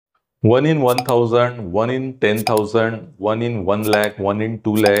1 in 1000, 1 in 10,000, 1 in 1 lakh, 1 in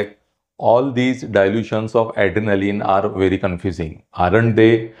 2 lakh. All these dilutions of adrenaline are very confusing, aren't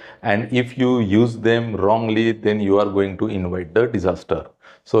they? And if you use them wrongly, then you are going to invite the disaster.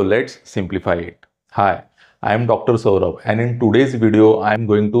 So let's simplify it. Hi, I am Dr. Saurabh, and in today's video, I am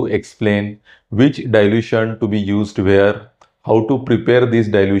going to explain which dilution to be used where, how to prepare these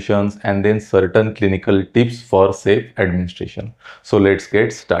dilutions, and then certain clinical tips for safe administration. So let's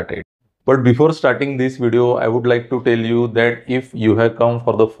get started. But before starting this video, I would like to tell you that if you have come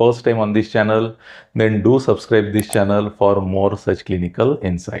for the first time on this channel, then do subscribe this channel for more such clinical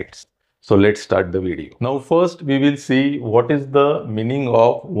insights. So let's start the video. Now first we will see what is the meaning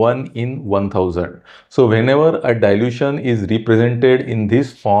of 1 in 1000. So whenever a dilution is represented in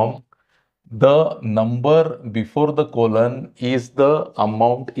this form, the number before the colon is the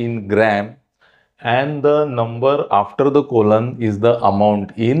amount in gram and the number after the colon is the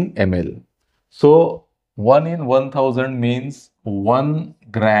amount in ml. So 1 in 1000 means 1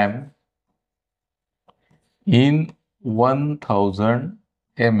 gram in 1000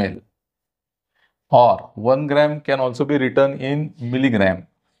 ml, or 1 gram can also be written in milligram,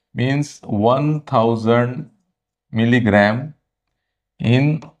 means 1000 milligram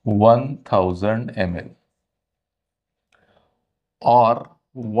in 1000 ml, or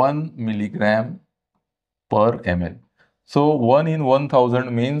 1 milligram per ml. So 1 in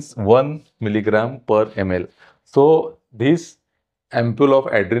 1000 means 1 milligram per ml. So this ampule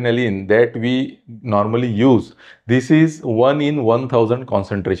of adrenaline that we normally use, this is 1 in 1000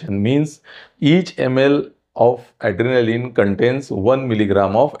 concentration, means each ml of adrenaline contains 1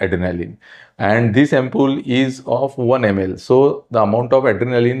 milligram of adrenaline, and this ampule is of 1 ml. So the amount of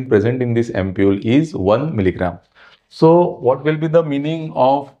adrenaline present in this ampule is 1 milligram. So what will be the meaning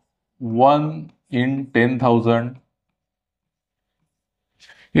of 1 in 10,000?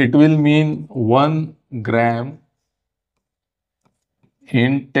 It will mean 1 gram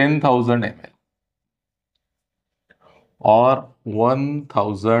in 10,000 ml, or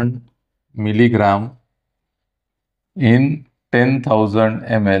 1000 milligram in 10,000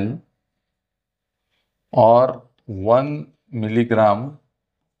 ml, or 1 milligram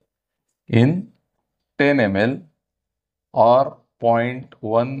in 10 ml, or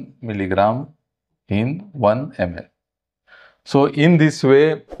 0.1 milligram in 1 ml. So in this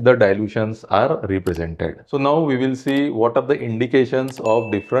way, the dilutions are represented. So now we will see what are the indications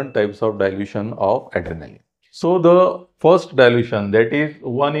of different types of dilution of adrenaline. So the first dilution, that is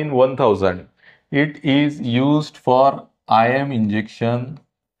 1 in 1000, it is used for IM injection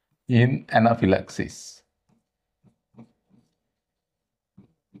in anaphylaxis.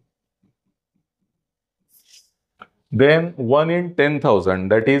 Then 1 in 10,000,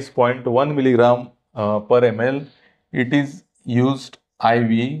 that is 0.1 milligram per ml, it is used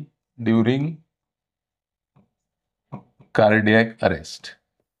IV during cardiac arrest.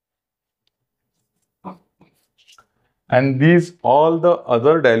 And these all the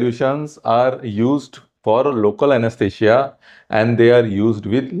other dilutions are used for local anesthesia, and they are used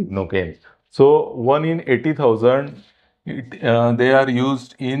with lignocaine. So 1 in 80,000, they are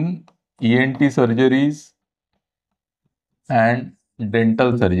used in ENT surgeries and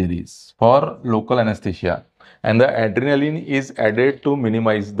dental surgeries for local anesthesia, and the adrenaline is added to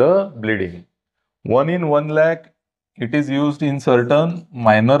minimize the bleeding. 1 in 1 lakh, it is used in certain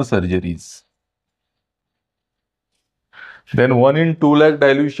minor surgeries. Then 1 in 2 lakh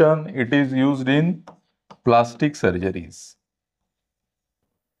dilution, it is used in plastic surgeries.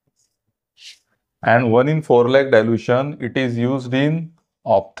 And 1 in 4 lakh dilution, it is used in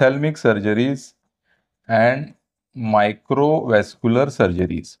ophthalmic surgeries and microvascular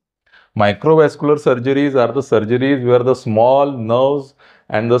surgeries. Microvascular surgeries are the surgeries where the small nerves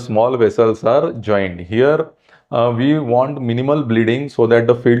and the small vessels are joined. Here we want minimal bleeding so that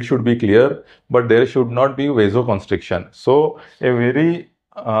the field should be clear, but there should not be vasoconstriction. So a very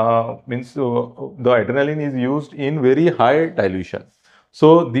the adrenaline is used in very high dilution.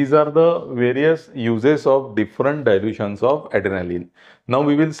 So these are the various uses of different dilutions of adrenaline. Now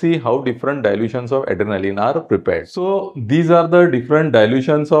we will see how different dilutions of adrenaline are prepared. So these are the different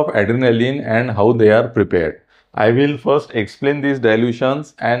dilutions of adrenaline and how they are prepared. I will first explain these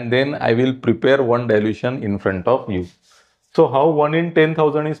dilutions and then I will prepare one dilution in front of you. So how 1 in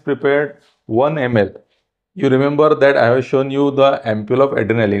 10,000 is prepared? 1 ml. You remember that I have shown you the ampule of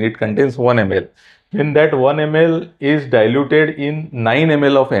adrenaline. It contains 1 ml. When that 1 ml is diluted in 9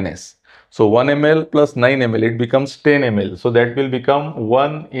 ml of NS. So 1 ml plus 9 ml, it becomes 10 ml. So that will become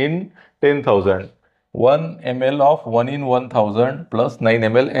 1 in 10,000. 1 ml of 1 in 1000 plus 9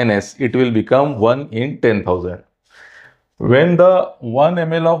 ml NS. It will become 1 in 10,000. When the 1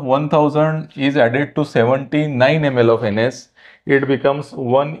 ml of 1000 is added to 79 ml of NS, it becomes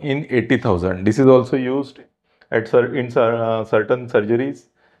 1 in 80,000. This is also used at certain surgeries.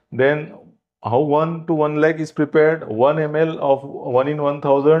 Then how 1 to 1 lakh is prepared? 1 ml of 1 in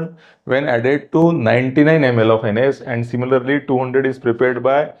 1000 when added to 99 ml of NS, and similarly 200 is prepared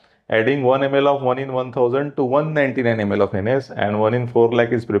by adding 1 ml of 1 in 1000 to 199 ml of NS, and 1 in 4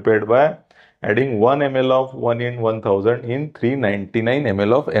 lakh is prepared by adding 1 ml of 1 in 1000 in 399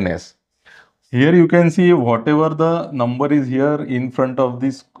 ml of NS. Here you can see whatever the number is here in front of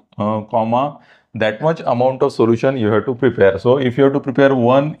this comma, that much amount of solution you have to prepare. So if you have to prepare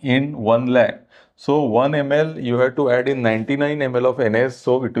 1 in 1 lakh, so 1 ml you have to add in 99 ml of NS,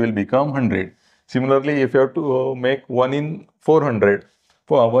 so it will become 100. Similarly, if you have to make 1 in 400,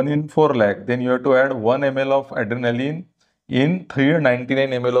 for 1 in 4 lakh, then you have to add 1 ml of adrenaline in 399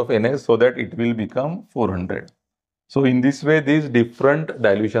 ml of NS, so that it will become 400. So in this way, these different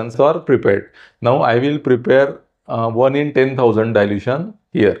dilutions are prepared. Now I will prepare 1 in 10,000 dilution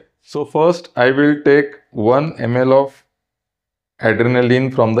here. So first I will take 1 ml of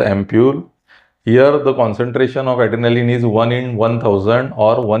adrenaline from the ampule. Here the concentration of adrenaline is 1 in 1000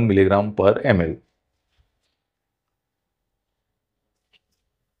 or 1 milligram per ml.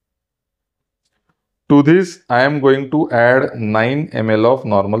 To this I am going to add 9 ml of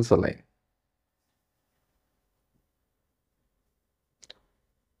normal saline.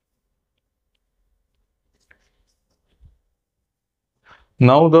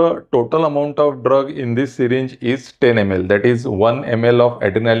 Now the total amount of drug in this syringe is 10 ml, that is 1 ml of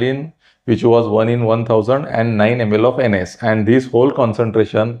adrenaline, which was 1 in 1000, and 9 ml of NS, and this whole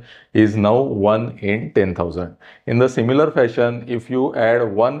concentration is now 1 in 10,000. In the similar fashion, if you add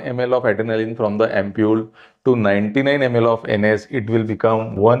 1 ml of adrenaline from the ampule to 99 ml of NS, it will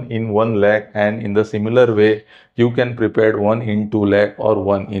become 1 in 1 lakh, and in the similar way you can prepare 1 in 2 lakh or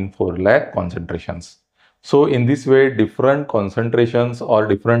 1 in 4 lakh concentrations. So in this way, different concentrations or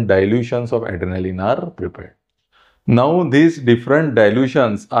different dilutions of adrenaline are prepared. Now these different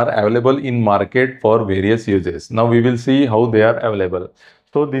dilutions are available in market for various uses. Now we will see how they are available.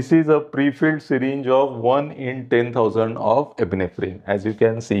 So this is a pre-filled syringe of 1 in 10,000 of epinephrine, as you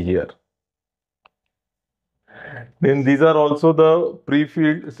can see here. Then these are also the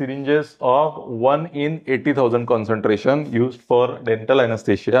pre-filled syringes of 1 in 80,000 concentration used for dental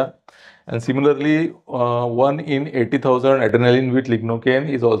anesthesia. And similarly, 1 in 80,000 adrenaline with lignocaine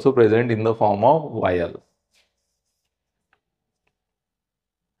is also present in the form of vial.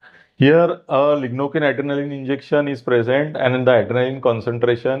 Here, a lignocaine adrenaline injection is present, and the adrenaline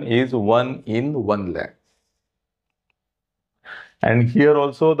concentration is 1 in 1 lakh. And here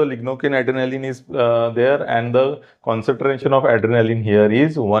also the lignocaine adrenaline is there, and the concentration of adrenaline here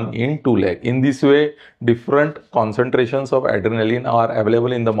is 1 in 2 lakh. In this way, different concentrations of adrenaline are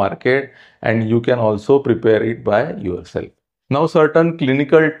available in the market, and you can also prepare it by yourself. Now certain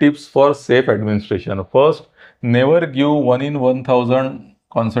clinical tips for safe administration. First, never give 1 in 1000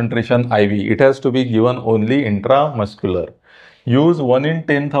 concentration IV. It has to be given only intramuscular. Use 1 in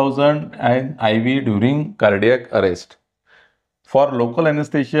 10,000 and IV during cardiac arrest. For local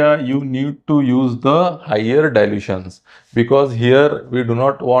anesthesia, you need to use the higher dilutions, because here we do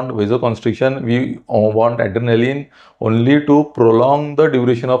not want vasoconstriction. We want adrenaline only to prolong the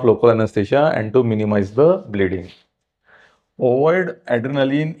duration of local anesthesia and to minimize the bleeding. Avoid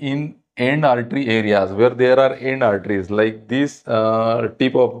adrenaline in end artery areas where there are end arteries like this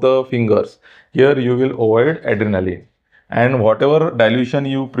tip of the fingers. Here you will avoid adrenaline. And whatever dilution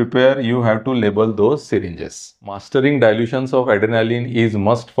you prepare, you have to label those syringes. Mastering dilutions of adrenaline is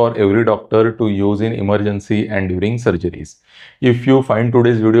must for every doctor to use in emergency and during surgeries. If you find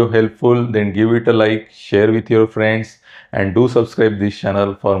today's video helpful, then give it a like, share with your friends, and do subscribe this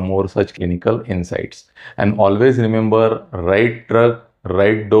channel for more such clinical insights. And always remember, right drug,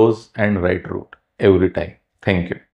 right dose, and right route every time. Thank you.